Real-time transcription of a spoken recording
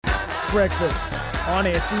Breakfast on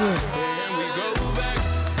SEN.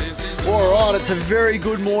 All right, it's a very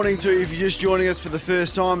good morning to you if you're just joining us for the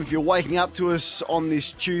first time. If you're waking up to us on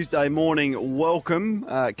this Tuesday morning, welcome.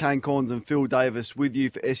 Kane Corns and Phil Davis with you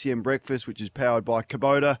for SEN Breakfast, which is powered by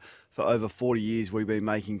Kubota. For over 40 years, we've been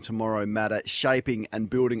making tomorrow matter, shaping and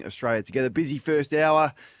building Australia together. Busy first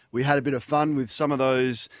hour. We had a bit of fun with some of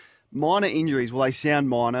those minor injuries. Well, they sound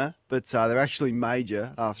minor, but they're actually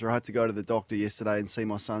major after I had to go to the doctor yesterday and see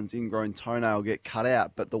my son's ingrown toenail get cut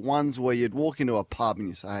out. But the ones where you'd walk into a pub and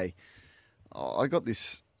you say, hey, I got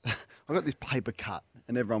this paper cut,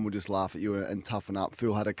 and everyone would just laugh at you and toughen up.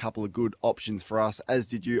 Phil had a couple of good options for us, as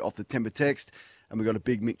did you, off the Temper text. And we've got a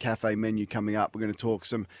Big Mick Cafe menu coming up. We're going to talk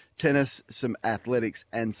some tennis, some athletics,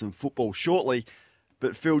 and some football shortly.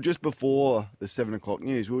 But Phil, just before the 7 o'clock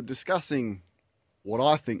news, we were discussing what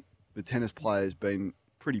I think the tennis player's been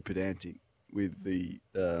pretty pedantic with the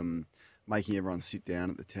making everyone sit down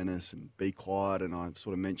at the tennis and be quiet. And I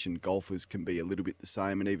sort of mentioned golfers can be a little bit the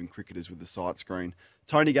same, and even cricketers with the sight screen.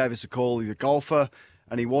 Tony gave us a call. He's a golfer,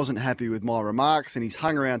 and he wasn't happy with my remarks, and he's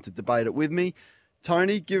hung around to debate it with me.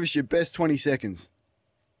 Tony, give us your best 20 seconds.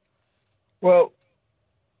 Well,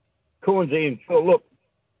 Cornsy and Phil, look,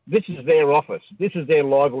 this is their office. This is their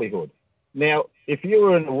livelihood. Now, if you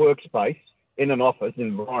were in a workspace, in an office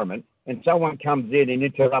environment, and someone comes in and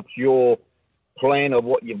interrupts your plan of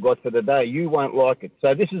what you've got for the day, you won't like it.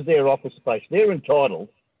 So this is their office space. They're entitled,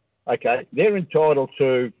 to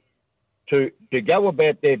go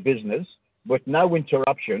about their business with no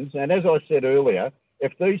interruptions. And as I said earlier,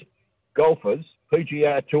 if these golfers,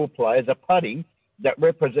 PGA Tour players, are putting that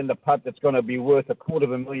represent a putt that's going to be worth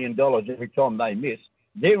 $250,000 every time they miss,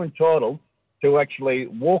 they're entitled to actually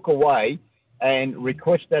walk away and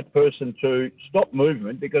request that person to stop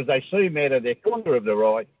movement because they see them out of their corner of the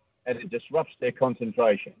eye and it disrupts their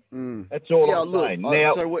concentration. That's all I'm saying.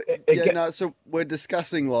 Now, so we're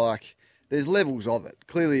discussing, like, there's levels of it.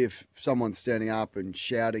 Clearly, if someone's standing up and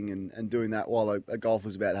shouting and doing that while a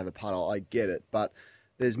golfer's about to have a putt, I get it. But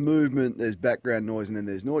there's movement, there's background noise, and then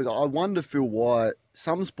there's noise. I wonder, Phil, why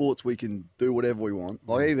some sports we can do whatever we want.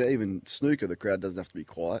 Like even snooker, the crowd doesn't have to be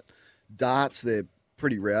quiet. Darts, they're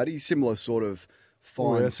pretty rowdy. Similar sort of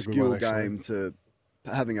fine skill game to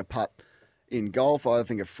having a putt in golf. I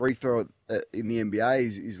think a free throw in the NBA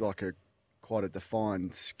is like quite a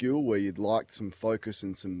defined skill where you'd like some focus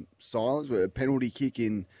and some silence. Where a penalty kick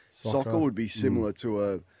in soccer would be similar to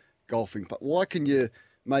a golfing putt. Why can you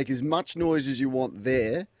make as much noise as you want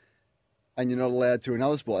there and you're not allowed to in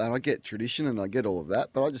other sports? And I get tradition and I get all of that,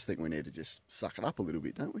 but I just think we need to just suck it up a little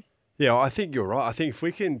bit, don't we? Yeah, I think you're right. I think if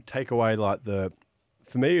we can take away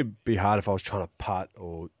for me, it'd be hard if I was trying to putt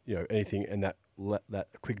or, anything and that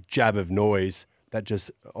quick jab of noise that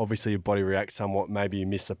just obviously your body reacts somewhat. Maybe you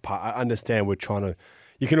miss a putt. I understand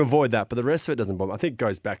you can avoid that, but the rest of it doesn't bother. I think it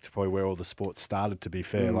goes back to probably where all the sports started, to be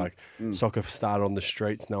fair. Soccer started on the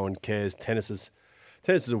streets, no one cares. Tennis is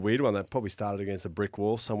a weird one that probably started against a brick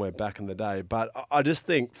wall somewhere back in the day. But I just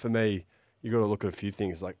think for me, you got to look at a few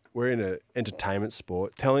things. Like, we're in an entertainment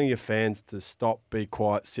sport. Telling your fans to stop, be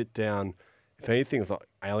quiet, sit down, if anything,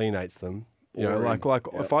 alienates them.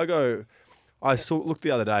 If I go, I looked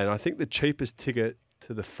the other day, and I think the cheapest ticket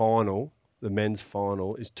to the final, the men's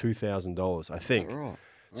final, is $2,000. I think. Oh, right.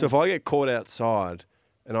 So if I get caught outside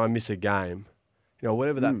and I miss a game,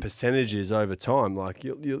 whatever that percentage is over time,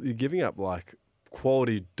 you're giving up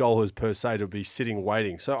quality dollars per se to be sitting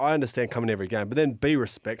waiting. So I understand coming to every game, but then be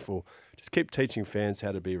respectful. Just keep teaching fans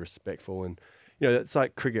how to be respectful. And, that's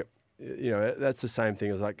like cricket. That's the same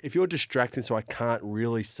thing. It's like, if you're distracting so I can't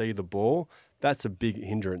really see the ball, that's a big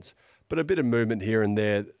hindrance. But a bit of movement here and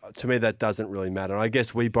there, to me, that doesn't really matter. And I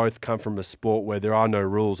guess we both come from a sport where there are no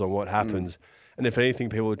rules on what happens. And if anything,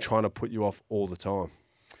 people are trying to put you off all the time.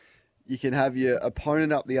 You can have your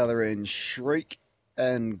opponent up the other end shriek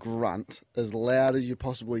and grunt as loud as you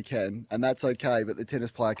possibly can, and that's okay, but the tennis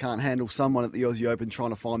player can't handle someone at the Aussie Open trying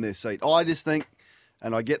to find their seat. I just think,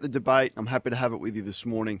 and I get the debate, I'm happy to have it with you this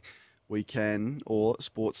morning, we can, or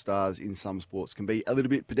sports stars in some sports can be a little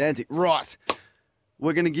bit pedantic. Right,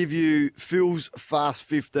 we're going to give you Phil's Fast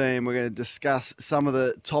 15. We're going to discuss some of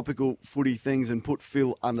the topical footy things and put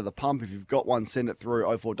Phil under the pump. If you've got one, send it through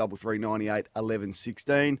 0433 98 11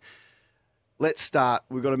 16. Let's start.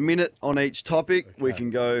 We've got a minute on each topic. Okay. We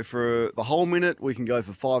can go for the whole minute. We can go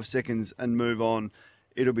for 5 seconds and move on.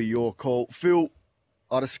 It'll be your call. Phil,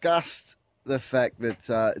 I discussed the fact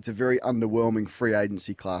that it's a very underwhelming free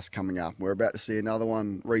agency class coming up. We're about to see another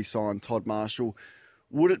one re-sign, Todd Marshall.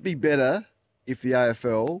 Would it be better if the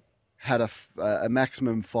AFL had a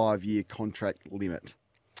maximum 5-year contract limit?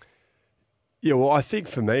 Yeah, well, I think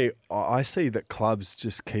for me, I see that clubs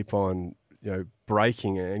just keep on,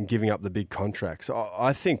 breaking and giving up the big contracts.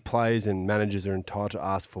 I think players and managers are entitled to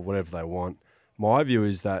ask for whatever they want. My view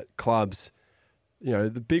is that clubs,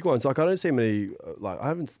 the big ones, like I don't see many,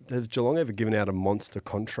 has Geelong ever given out a monster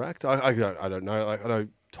contract? I don't know. Like I know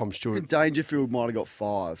Tom Stewart. Dangerfield might have got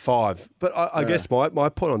 5. 5. But I guess my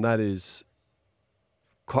point on that is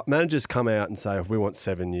managers come out and say, we want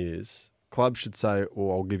 7 years. Clubs should say,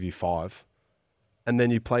 well, I'll give you 5. And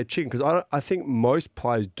then you play chicken, because I think most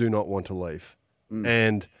players do not want to leave.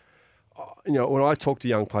 And, when I talk to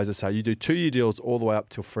young players, I say you do 2-year deals all the way up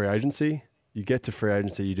till free agency. You get to free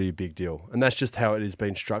agency, you do your big deal. And that's just how it is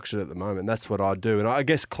being structured at the moment. That's what I do. And I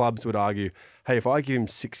guess clubs would argue, hey, if I give him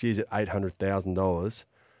 6 years at $800,000,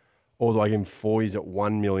 or do I give him 4 years at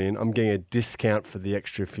 $1 million, I'm getting a discount for the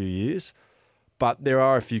extra few years. But there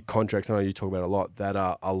are a few contracts, I know you talk about a lot, that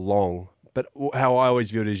are long. But how I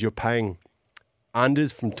always view it is you're paying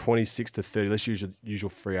unders from 26 to 30. Let's use your usual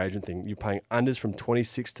free agent thing. You're paying unders from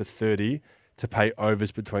 26 to 30 to pay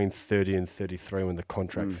overs between 30 and 33 when the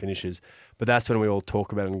contract finishes. But that's when we all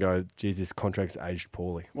talk about it and go, geez, this contract's aged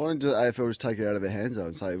poorly. Why don't the AFL just take it out of their hands, though,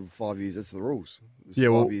 and say 5 years, that's the rules. It's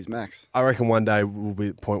 5 years max. I reckon one day will be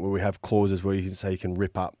the point where we have clauses where you can say you can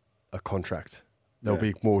rip up a contract. There'll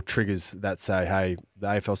be more triggers that say, hey, the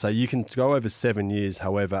AFL say you can go over 7 years.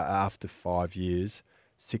 However, after 5 years,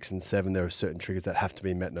 6 and 7, there are certain triggers that have to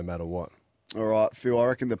be met no matter what. All right, Phil, I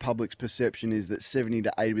reckon the public's perception is that 70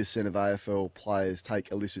 to 80% of AFL players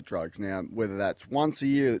take illicit drugs. Now, whether that's once a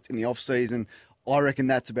year, it's in the off-season, I reckon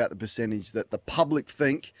that's about the percentage that the public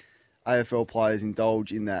think AFL players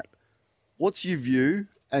indulge in that. What's your view,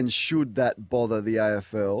 and should that bother the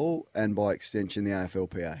AFL and, by extension, the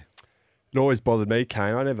AFLPA? It always bothered me,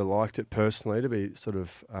 Kane. I never liked it personally to be sort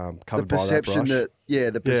of covered by that brush.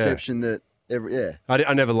 The perception that...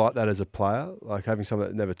 I never liked that as a player, like having someone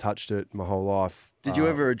that never touched it my whole life. Did you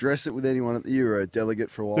ever address it with anyone? You were a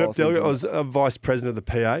delegate for a while. Yep, delegate. I was a vice president of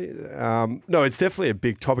the PA. No, it's definitely a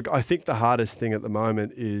big topic. I think the hardest thing at the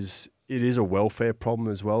moment is it is a welfare problem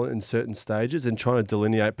as well in certain stages, and trying to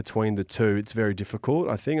delineate between the two, it's very difficult,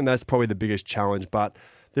 I think, and that's probably the biggest challenge. But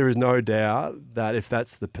there is no doubt that if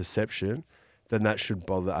that's the perception, then that should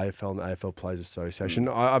bother the AFL and the AFL Players Association.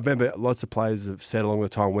 I remember lots of players have said along the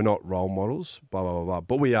time, we're not role models, blah, blah, blah, blah.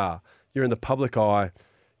 But we are. You're in the public eye.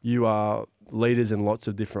 You are leaders in lots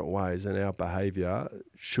of different ways, and our behaviour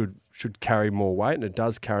should carry more weight, and it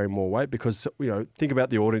does carry more weight because, think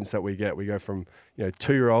about the audience that we get. We go from,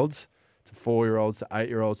 2-year-olds to 4-year-olds to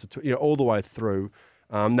 8-year-olds to, all the way through.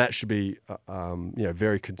 That should be,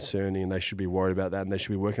 very concerning, and they should be worried about that, and they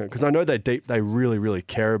should be working on it. Because I know they really, really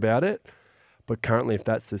care about it. But currently, if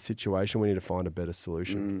that's the situation, we need to find a better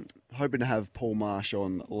solution. Hoping to have Paul Marsh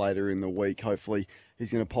on later in the week. Hopefully,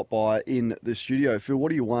 he's going to pop by in the studio. Phil,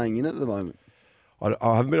 what are you weighing in at the moment?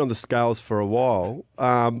 I haven't been on the scales for a while,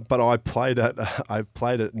 but I played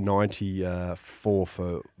at 94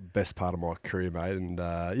 for best part of my career, mate. And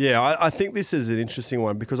I think this is an interesting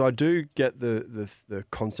one because I do get the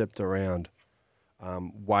concept around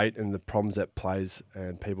weight and the problems that players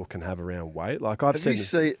and people can have around weight. Like I've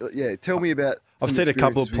seen, tell me about. I've seen a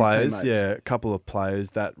couple of players,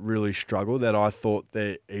 that really struggle. That I thought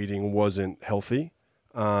their eating wasn't healthy.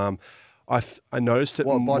 I noticed it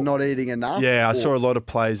by not eating enough. Yeah, I saw a lot of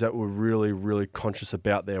players that were really, really conscious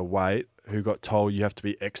about their weight who got told you have to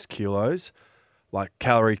be X kilos, like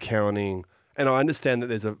calorie counting. And I understand that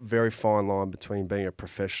there's a very fine line between being a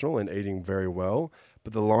professional and eating very well.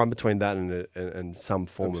 But the line between that and some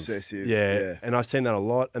form obsessive, of... Yeah, and I've seen that a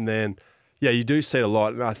lot. And then, you do see it a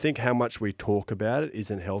lot. And I think how much we talk about it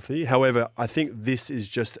isn't healthy. However, I think this is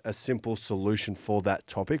just a simple solution for that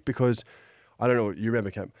topic because, I don't know what you remember,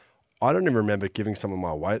 Cam. I don't even remember giving someone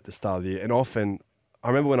my weight at the start of the year. And often, I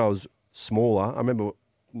remember when I was smaller, I remember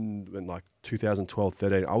in like 2012,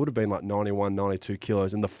 13, I would have been like 91, 92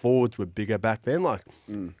 kilos. And the forwards were bigger back then, like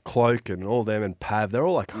Cloak and all them and Pav. They're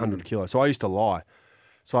all like 100 kilos. So I used to lie.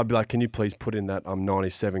 So I'd be like, can you please put in that I'm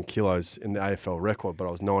 97 kilos in the AFL record, but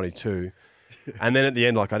I was 92. And then at the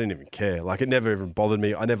end, like I didn't even care. Like it never even bothered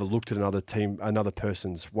me. I never looked at another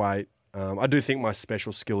person's weight. I do think my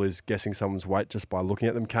special skill is guessing someone's weight just by looking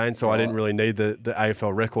at them, Kane. So I didn't really need the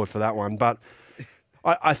AFL record for that one. But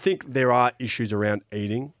I think there are issues around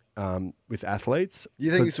eating with athletes.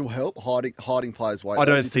 You think this will help hiding players' weight? I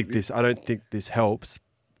don't think this helps.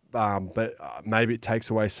 But maybe it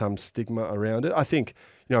takes away some stigma around it. I think,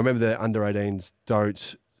 I remember the under-18s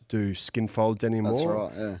don't do skin folds anymore. That's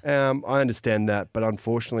right, yeah. I understand that, but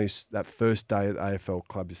unfortunately, that first day at the AFL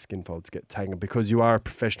club, your skin folds get taken because you are a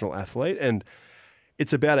professional athlete, and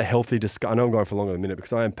it's about a healthy discussion. I know I'm going for longer than a minute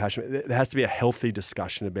because I am passionate. There has to be a healthy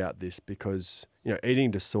discussion about this because, eating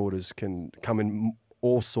disorders can come in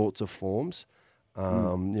all sorts of forms,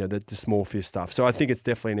 the dysmorphia stuff. So I think it's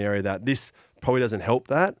definitely an area that this probably doesn't help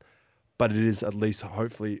that, but it is at least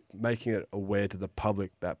hopefully making it aware to the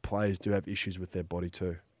public that players do have issues with their body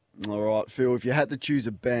too. All right, Phil, if you had to choose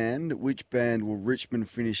a band, which band will Richmond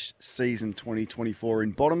finish season 2024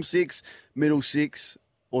 in? Bottom six, middle six,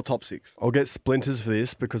 or top six? I'll get splinters for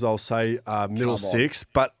this because I'll say middle six,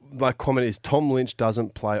 but my comment is Tom Lynch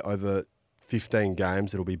doesn't play over 15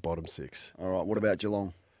 games, it'll be bottom six. All right, what about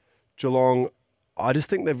Geelong? Geelong, I just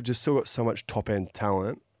think they've just still got so much top-end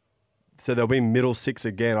talent, so they'll be middle six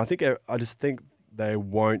again. I just think they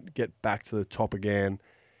won't get back to the top again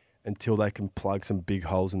until they can plug some big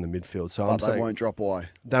holes in the midfield. So But they won't drop away.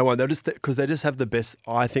 They won't. They'll just because they just have the best.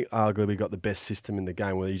 I think arguably got the best system in the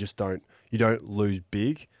game where you don't lose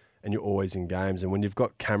big, and you're always in games. And when you've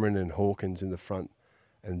got Cameron and Hawkins in the front,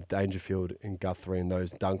 and Dangerfield and Guthrie and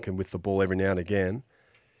those Duncan with the ball every now and again,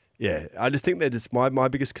 yeah, I just think they're just my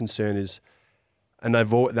biggest concern is, and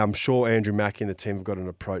I'm sure Andrew Mackey and the team have got an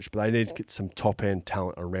approach, but they need to get some top end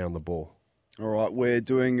talent around the ball. All right, we're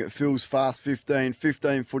doing Phil's Fast 15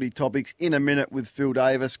 footy topics in a minute with Phil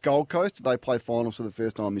Davis. Gold Coast, do they play finals for the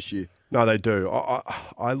first time this year? No, they do.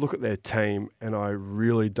 I look at their team and I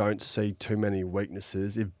really don't see too many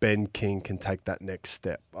weaknesses if Ben King can take that next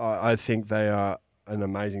step. I think they are an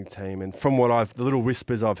amazing team. And from the little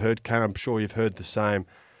whispers I've heard, Kane, I'm sure you've heard the same,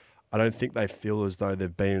 I don't think they feel as though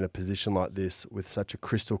they've been in a position like this with such a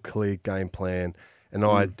crystal clear game plan and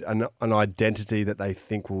an identity that they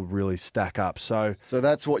think will really stack up. So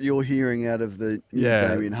that's what you're hearing out of the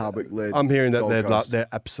Damien Harbuck-led. I'm hearing that they're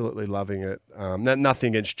absolutely loving it.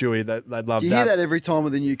 Nothing against Dewey. They'd love that. Do you hear that every time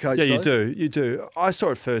with a new coach? Yeah, though? You do. I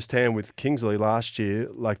saw it firsthand with Kingsley last year,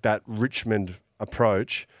 like that Richmond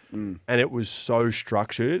approach, and it was so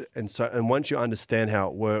structured. And once you understand how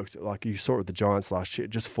it works, like you saw it with the Giants last year,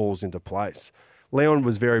 it just falls into place. Leon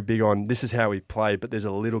was very big on this is how we play, but there's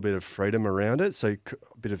a little bit of freedom around it, so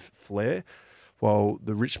a bit of flair. While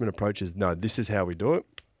the Richmond approach is, no, this is how we do it,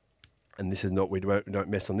 and this is not, we don't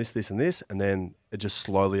mess on this, and this, and then it just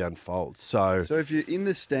slowly unfolds. So if you're in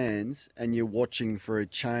the stands and you're watching for a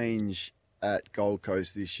change at Gold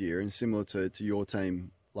Coast this year, and similar to your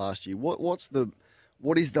team last year,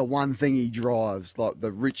 what is the one thing he drives, like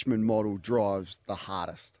the Richmond model drives the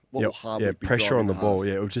hardest? What will Harbuck be pressure on the ball. hardest?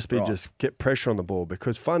 Yeah, it would just be just get pressure on the ball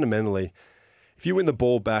because fundamentally, if you win the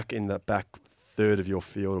ball back in the back third of your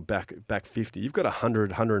field or back 50, you've got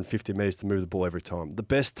 150 metres to move the ball every time. The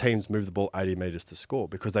best teams move the ball 80 metres to score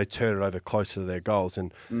because they turn it over closer to their goals.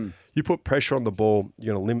 And you put pressure on the ball,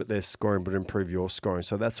 you're going to limit their scoring but improve your scoring.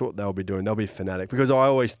 So that's what they'll be doing. They'll be fanatic because I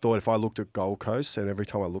always thought if I looked at Gold Coast and every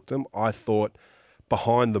time I looked at them, I thought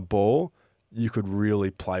behind the ball, you could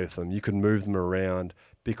really play with them. You could move them around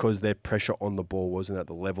because their pressure on the ball wasn't at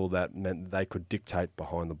the level that meant they could dictate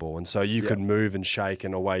behind the ball. And so you could move and shake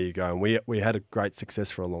and away you go. And we had a great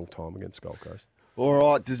success for a long time against Gold Coast. All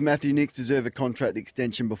right. Does Matthew Nicks deserve a contract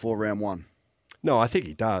extension before round one? No, I think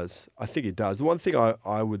he does. The one thing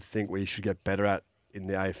I would think we should get better at in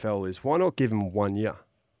the AFL is why not give him 1 year?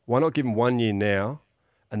 Why not give him 1 year now?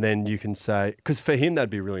 And then you can say, because for him,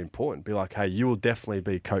 that'd be really important. Be like, hey, you will definitely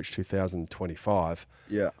be coach 2025.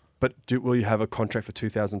 Yeah. But will you have a contract for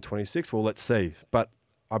 2026? Well, let's see. But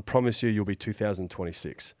I promise you'll be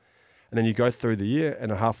 2026. And then you go through the year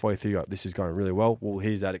and halfway through, you go, this is going really well. Well,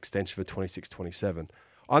 here's that extension for 26, 27.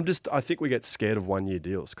 I think we get scared of 1 year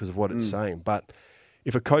deals because of what it's saying. But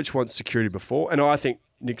if a coach wants security before, and I think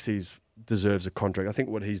Nixie deserves a contract. I think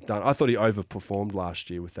what he's done, I thought he overperformed last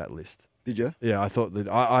year with that list. Did you? Yeah, I thought that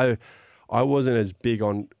I wasn't as big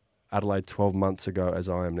on Adelaide 12 months ago as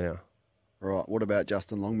I am now. Right. What about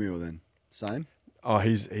Justin Longmuir then? Same? Oh,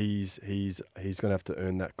 he's going to have to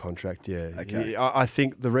earn that contract. Yeah. Okay. I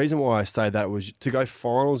think the reason why I say that was to go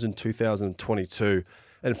finals in 2022,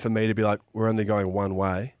 and for me to be like, we're only going one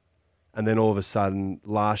way, and then all of a sudden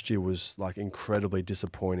last year was like incredibly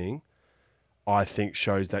disappointing. I think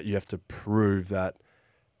shows that you have to prove that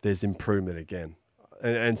there's improvement again.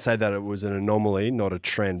 And say that it was an anomaly, not a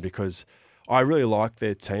trend, because I really like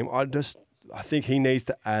their team. I think he needs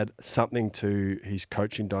to add something to his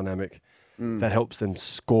coaching dynamic that helps them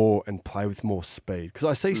score and play with more speed. Because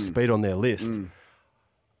I see speed on their list.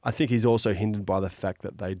 I think he's also hindered by the fact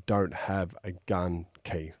that they don't have a gun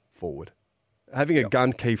key forward. Having a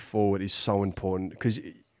gun key forward is so important because...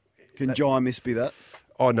 Can Jai Miss be that?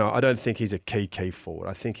 Oh, no, I don't think he's a key forward.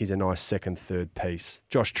 I think he's a nice second, third piece.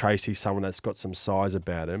 Josh Tracy's someone that's got some size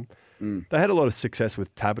about him. they had a lot of success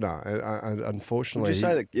with Tabner, and unfortunately,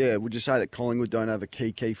 would you say that Collingwood don't have a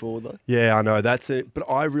key forward though? Yeah, I know that's it. But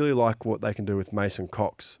I really like what they can do with Mason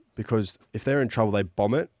Cox, because if they're in trouble, they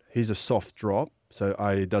bomb it. He's a soft drop, so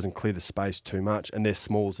it doesn't clear the space too much, and their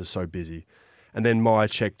smalls are so busy. And then my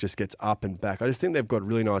check just gets up and back. I just think they've got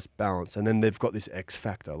really nice balance, and then they've got this X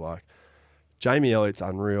factor. Like Jamie Elliott's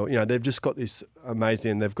unreal. They've just got this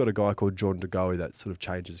amazing, and they've got a guy called Jordan De Goey that sort of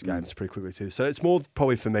changes games pretty quickly too. So it's more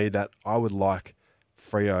probably for me that I would like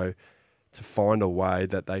Freo to find a way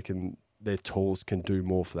that their tools can do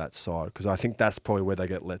more for that side, because I think that's probably where they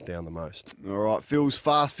get let down the most. All right, Phil's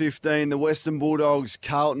Fast 15, the Western Bulldogs,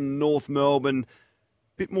 Carlton, North Melbourne,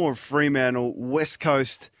 bit more of Fremantle, West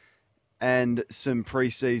Coast, and some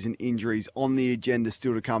pre-season injuries on the agenda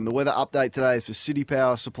still to come. The weather update today is for City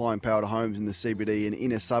Power, supplying power to homes in the CBD and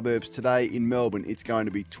inner suburbs. Today in Melbourne, it's going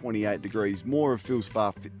to be 28 degrees. More of Phil's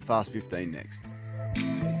Fast 15 next.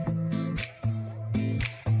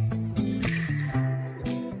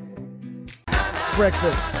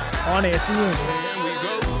 Breakfast on SEN.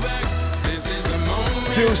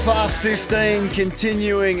 Phil's Fast 15,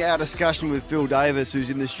 continuing our discussion with Phil Davis,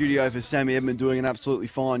 who's in the studio for Sammy Edmund, doing an absolutely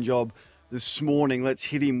fine job this morning. Let's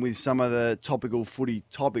hit him with some of the topical footy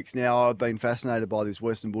topics. Now, I've been fascinated by this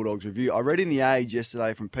Western Bulldogs review. I read in The Age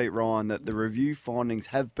yesterday from Pete Ryan that the review findings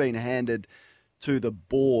have been handed to the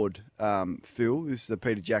board, Phil. This is the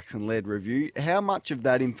Peter Jackson-led review. How much of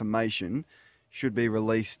that information should be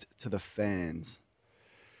released to the fans?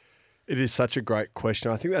 It is such a great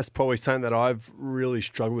question. I think that's probably something that I've really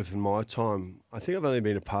struggled with in my time. I think I've only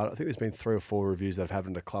been I think there's been 3 or 4 reviews that have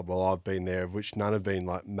happened at the club while I've been there, of which none have been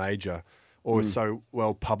like major or so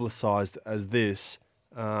well publicised as this.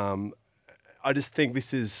 I just think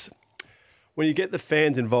this is, when you get the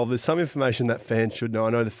fans involved, there's some information that fans should know. I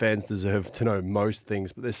know the fans deserve to know most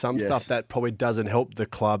things, but there's some stuff that probably doesn't help the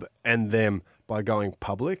club and them by going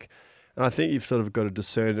public. And I think you've sort of got to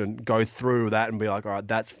discern and go through that and be like, all right,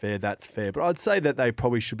 that's fair, that's fair. But I'd say that they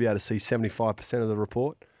probably should be able to see 75% of the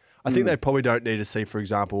report. I think they probably don't need to see, for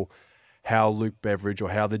example, how Luke Beveridge or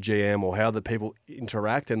how the GM or how the people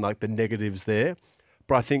interact and like the negatives there.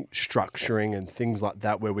 But I think structuring and things like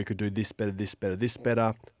that, where we could do this better, this better, this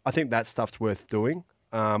better, I think that stuff's worth doing.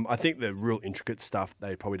 I think the real intricate stuff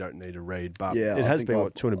they probably don't need to read. But it has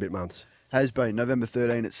been, 2 and a bit months? Has been. November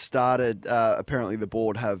 13 it started. Apparently the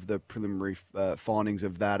board have the preliminary findings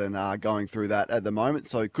of that and are going through that at the moment.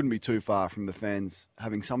 So it couldn't be too far from the fans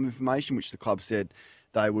having some information, which the club said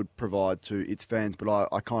they would provide to its fans. But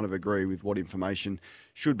I kind of agree with what information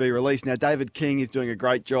should be released. Now, David King is doing a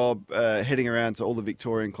great job heading around to all the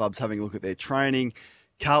Victorian clubs, having a look at their training.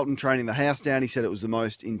 Carlton training the house down. He said it was the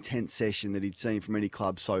most intense session that he'd seen from any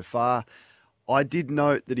club so far. I did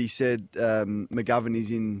note that he said McGovern is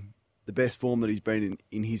in the best form that he's been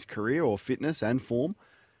in his career, or fitness and form.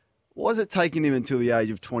 Why is it taking him until the age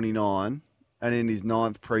of 29 and in his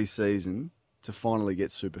 9th pre-season to finally get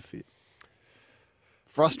super fit?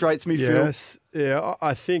 Frustrates me, Phil. Yes, yeah,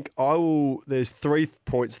 I think I will. There's 3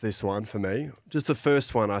 points to this one for me. Just the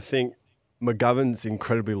first one, I think McGovern's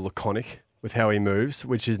incredibly laconic with how he moves,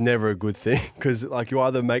 which is never a good thing, because like you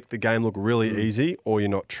either make the game look really easy or you're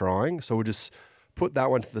not trying. So we'll just put that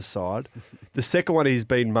one to the side. The second one, he's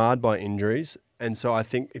been marred by injuries, and so I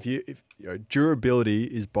think if durability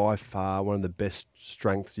is by far one of the best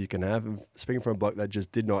strengths you can have. And speaking from a bloke that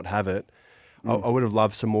just did not have it, I would have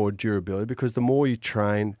loved some more durability, because the more you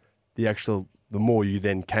train, the more you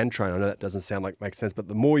then can train. I know that doesn't sound like makes sense, but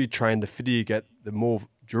the more you train, the fitter you get, the more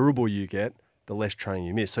durable you get, the less training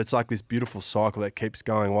you miss. So it's like this beautiful cycle that keeps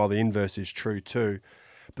going, while the inverse is true too.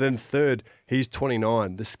 But then third, he's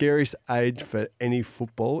 29. The scariest age for any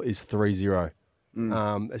football is 30.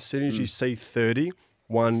 As soon as you see 30,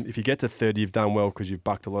 one, if you get to 30, you've done well because you've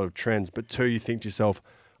bucked a lot of trends. But 2, you think to yourself,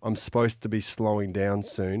 I'm supposed to be slowing down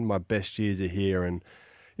soon. My best years are here. And,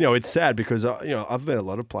 it's sad because, I've met a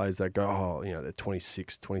lot of players that go, they're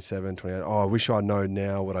 26, 27, 28. Oh, I wish I know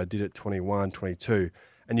now what I did at 21, 22.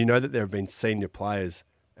 And you know that there have been senior players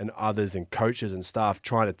and others and coaches and staff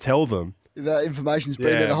trying to tell them, that information's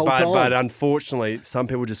been there the whole time. But unfortunately, some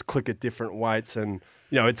people just click at different weights, and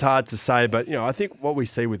it's hard to say. But I think what we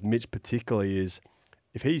see with Mitch particularly is,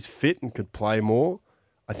 if he's fit and could play more,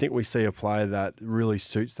 I think we see a player that really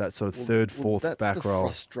suits that sort of third, fourth back role.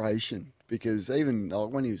 That's the frustration, because even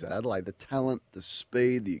when he was at Adelaide, the talent, the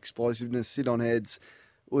speed, the explosiveness, sit on heads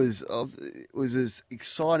was as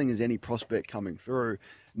exciting as any prospect coming through.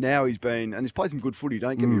 Now he's played some good footy,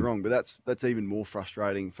 don't get me wrong, but that's even more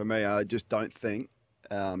frustrating for me. I just don't think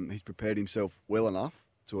he's prepared himself well enough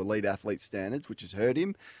to elite athlete standards, which has hurt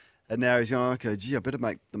him. And now he's going, okay, gee, I better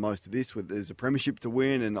make the most of this. There's a premiership to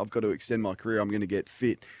win and I've got to extend my career. I'm going to get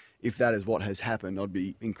fit. If that is what has happened, I'd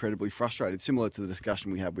be incredibly frustrated, similar to the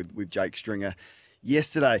discussion we had with Jake Stringer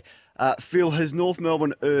yesterday. Phil, has North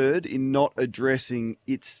Melbourne erred in not addressing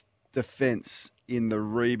its defence in the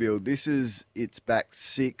rebuild? This is its back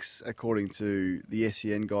six, according to the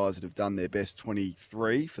SEN guys that have done their best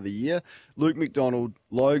 23 for the year. Luke McDonald,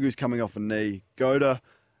 Logue, who's coming off a knee, Goda,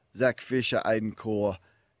 Zach Fisher, Aiden Core,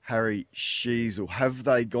 Harry Sheasel. Have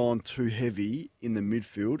they gone too heavy in the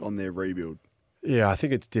midfield on their rebuild? Yeah, I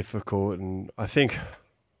think it's difficult. And I think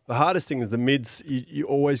the hardest thing is the mids. You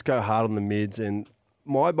always go hard on the mids. And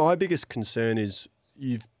my biggest concern is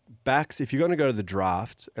backs, if you're going to go to the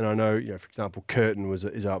draft, and I know, for example, Curtin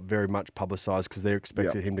is very much publicised because they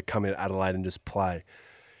expected him to come in at Adelaide and just play.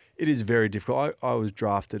 It is very difficult. I was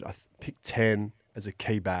drafted, I picked 10 as a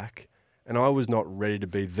key back, and I was not ready to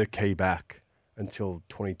be the key back until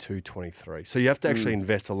 22, 23. So you have to actually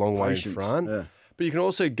invest a long way in front. Yeah. But you can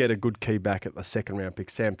also get a good key back at the second round pick.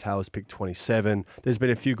 Sam Taylor's picked 27. There's been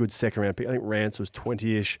a few good second round picks. I think Rance was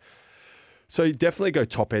 20-ish. So you definitely go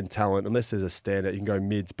top-end talent. Unless there's a standout, you can go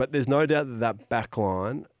mids. But there's no doubt that back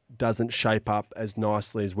line doesn't shape up as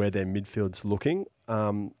nicely as where their midfield's looking.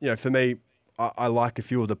 For me, I like a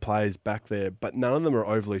few of the players back there, but none of them are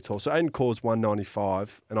overly tall. So Aiden Core's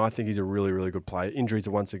 195, and I think he's a really, really good player. Injuries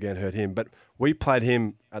have once again hurt him. But we played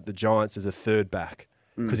him at the Giants as a third back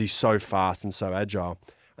because he's so fast and so agile.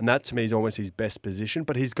 And that, to me, is almost his best position.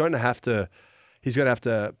 But he's going to have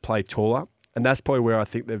to play taller. And that's probably where I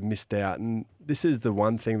think they've missed out. And this is the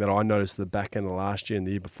one thing that I noticed at the back end of last year and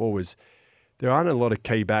the year before was there aren't a lot of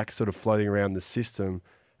key backs sort of floating around the system.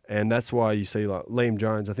 And that's why you see like Liam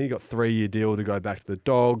Jones, I think he got a 3-year deal to go back to the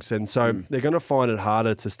Dogs. And so they're going to find it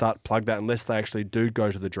harder to start plug that unless they actually do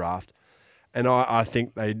go to the draft. And I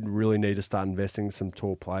think they really need to start investing in some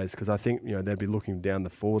tall players because I think, they'd be looking down the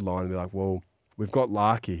forward line and be like, well, we've got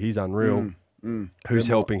Larky. He's unreal. Who's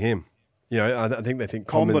helping him? I think they think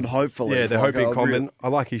Comben, hopefully. Yeah, they're hoping Comben. I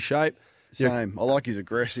like his shape. Same. I like his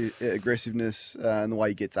aggressiveness and the way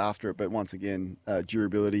he gets after it. But once again,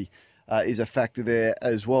 durability is a factor there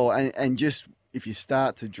as well. And just if you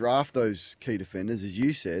start to draft those key defenders, as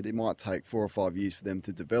you said, it might take 4 or 5 years for them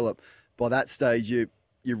to develop. By that stage,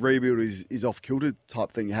 your rebuild is off-kilter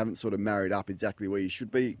type thing. You haven't sort of married up exactly where you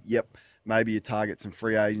should be. Yep, maybe you target some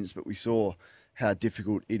free agents, but we saw how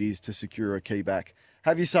difficult it is to secure a key back.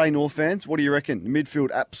 Have you say, North fans? What do you reckon?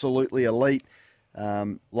 Midfield, absolutely elite.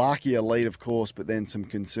 Larky elite, of course, but then some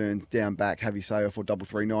concerns down back. Have you say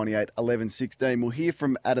 0433 98 11 16. We'll hear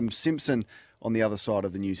from Adam Simpson on the other side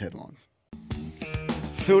of the news headlines.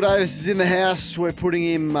 Phil Davis is in the house. We're putting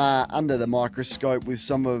him under the microscope with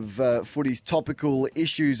some of footy's topical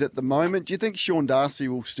issues at the moment. Do you think Sean Darcy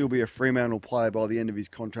will still be a Fremantle player by the end of his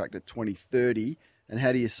contract at 2030? And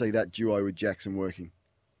how do you see that duo with Jackson working?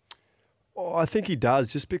 Oh, I think he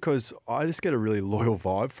does, just because I just get a really loyal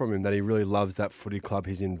vibe from him that he really loves that footy club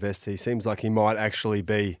he's invested. He seems like he might actually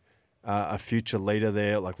be a future leader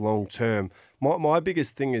there, like long term. My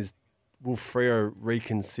biggest thing is, will Freo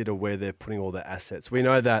reconsider where they're putting all their assets? We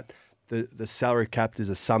know that the salary cap is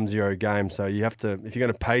a sum-zero game, so you have to, if you're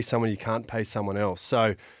going to pay someone, you can't pay someone else.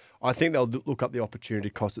 So I think they'll look up the opportunity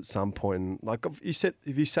cost at some point. And like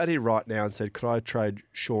if you sat here right now and said, could I trade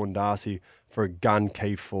Sean Darcy for a gun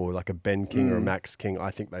key forward, like a Ben King or a Max King,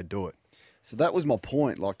 I think they'd do it. So that was my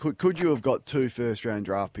point. Like, could you have got 2 first-round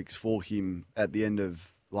draft picks for him at the end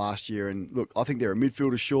of last year? And look, I think they're a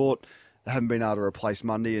midfielder short. They haven't been able to replace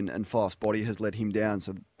Mundy, and fast body has let him down,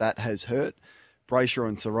 so that has hurt. Brayshaw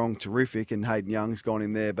and Sarong, terrific, and Hayden Young's gone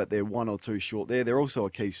in there, but they're 1 or 2 short there. They're also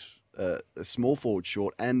a small forward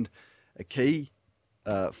short and a key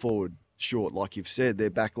forward short. Like you've said, their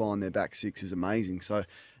back line, their back six is amazing. So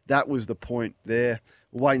that was the point there.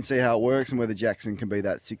 We'll wait and see how it works and whether Jackson can be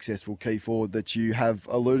that successful key forward that you have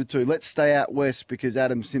alluded to. Let's stay out west because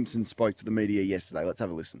Adam Simpson spoke to the media yesterday. Let's have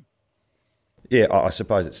a listen. Yeah, I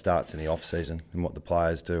suppose it starts in the off-season and what the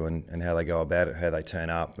players do and how they go about it, how they turn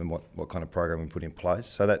up and what kind of program we put in place.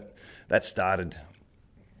 So that started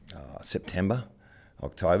September,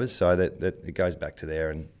 October, so that it goes back to there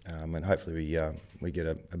and hopefully we get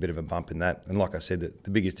a bit of a bump in that. And like I said,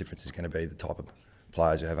 the biggest difference is going to be the type of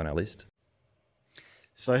players you have on our list.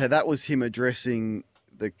 So that was him addressing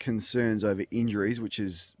the concerns over injuries, which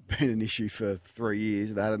has been an issue for 3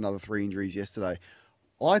 years. They had another 3 injuries yesterday.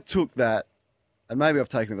 I took that, and maybe I've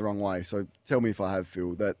taken it the wrong way, so tell me if I have,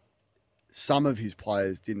 Phil, that some of his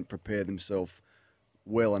players didn't prepare themselves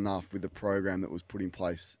well enough with the program that was put in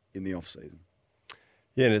place in the off-season.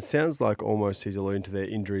 Yeah, and it sounds like almost he's alluding to their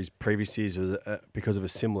injuries previous years was because of a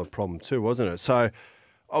similar problem too, wasn't it? So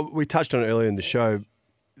we touched on it earlier in the show.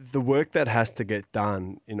 The work that has to get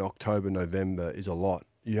done in October, November is a lot.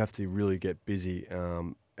 You have to really get busy.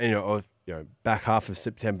 And, back half of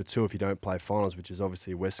September too if you don't play finals, which is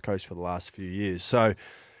obviously West Coast for the last few years. So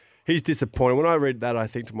he's disappointed. When I read that, I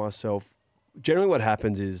think to myself, generally what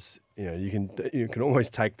happens is, you can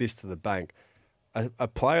almost take this to the bank. A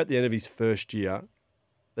player at the end of his first year,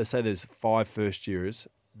 let's say there's 5 first years,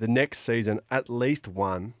 the next season, at least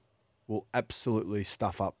one will absolutely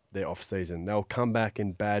stuff up their off season. They'll come back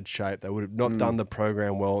in bad shape. They would have not done the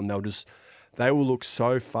program well, and they will look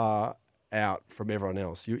so far out from everyone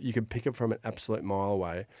else. You can pick it from an absolute mile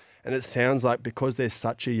away. And it sounds like because they're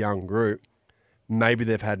such a young group, maybe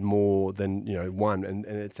they've had more than one, and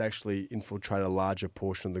it's actually infiltrated a larger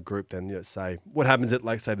portion of the group than say what happens at,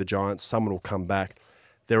 like, say, the Giants. Someone will come back.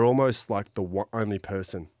 They're almost like the only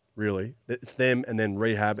person. Really, it's them and then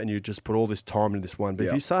rehab, and you just put all this time into this one. But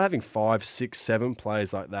if you start having 5, 6, 7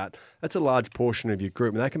 players like that, that's a large portion of your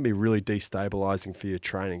group, and that can be really destabilising for your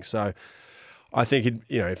training. So I think,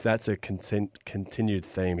 if that's a continued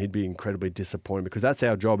theme, he'd be incredibly disappointed, because that's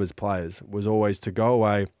our job as players, was always to go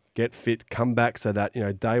away, get fit, come back, so that,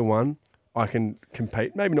 day one, I can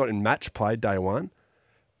compete, maybe not in match play day one,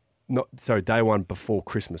 day one before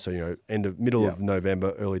Christmas, so, middle of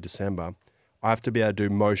November, early December. I have to be able to do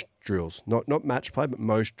most drills, not match play, but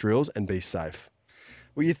most drills, and be safe.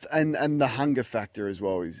 Well, and the hunger factor as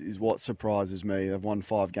well is what surprises me. They've won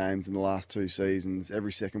 5 games in the last 2 seasons.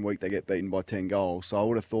 Every second week they get beaten by 10 goals. So I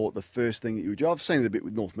would have thought the first thing that you would do, I've seen it a bit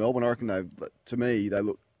with North Melbourne. I reckon to me, they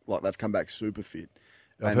look like they've come back super fit.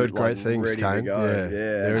 I've heard great things, ready Kane. to go. Yeah,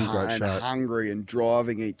 they're in great shape. And hungry and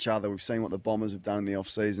driving each other. We've seen what the Bombers have done in the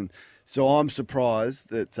off-season. So I'm surprised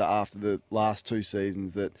that after the last 2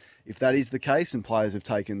 seasons, that if that is the case and players have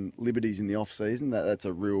taken liberties in the off-season, that's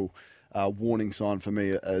a real warning sign for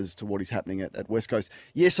me as to what is happening at West Coast.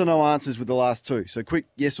 Yes or no answers with the last 2. So quick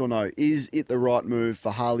yes or no. Is it the right move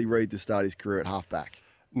for Harley Reid to start his career at halfback?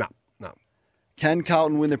 No. Can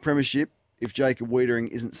Carlton win the premiership if Jacob Wiedering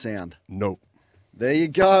isn't sound? No. There you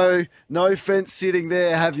go. No fence sitting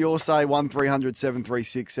there. Have your say. 1300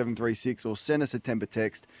 736 736 or send us a Temper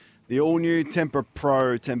text. The all-new Temper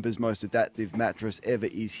Pro, Temper's most adaptive mattress ever,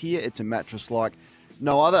 is here. It's a mattress like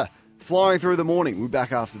no other. Flying through the morning. We'll be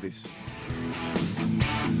back after this.